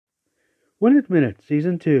1 Minute,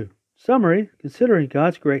 Season 2. Summary, Considering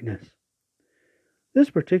God's Greatness. This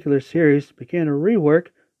particular series began a rework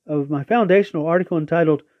of my foundational article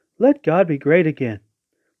entitled, Let God Be Great Again.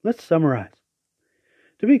 Let's summarize.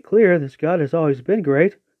 To be clear, this God has always been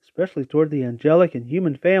great, especially toward the angelic and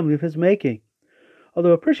human family of His making.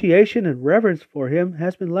 Although appreciation and reverence for Him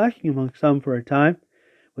has been lacking among some for a time,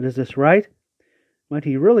 but is this right? Might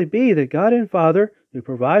He really be the God and Father who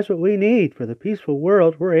provides what we need for the peaceful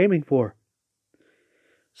world we're aiming for?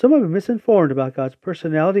 Some have been misinformed about God's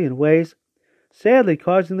personality in ways sadly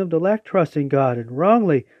causing them to lack trust in God and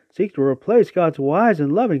wrongly seek to replace God's wise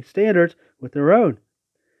and loving standards with their own.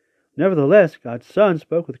 Nevertheless, God's Son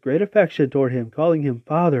spoke with great affection toward Him, calling Him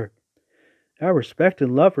Father. Our respect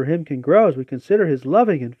and love for Him can grow as we consider His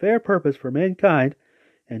loving and fair purpose for mankind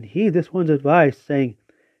and heed this one's advice, saying,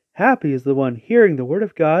 Happy is the one hearing the word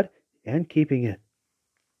of God and keeping it.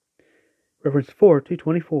 Reference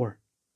 4:224.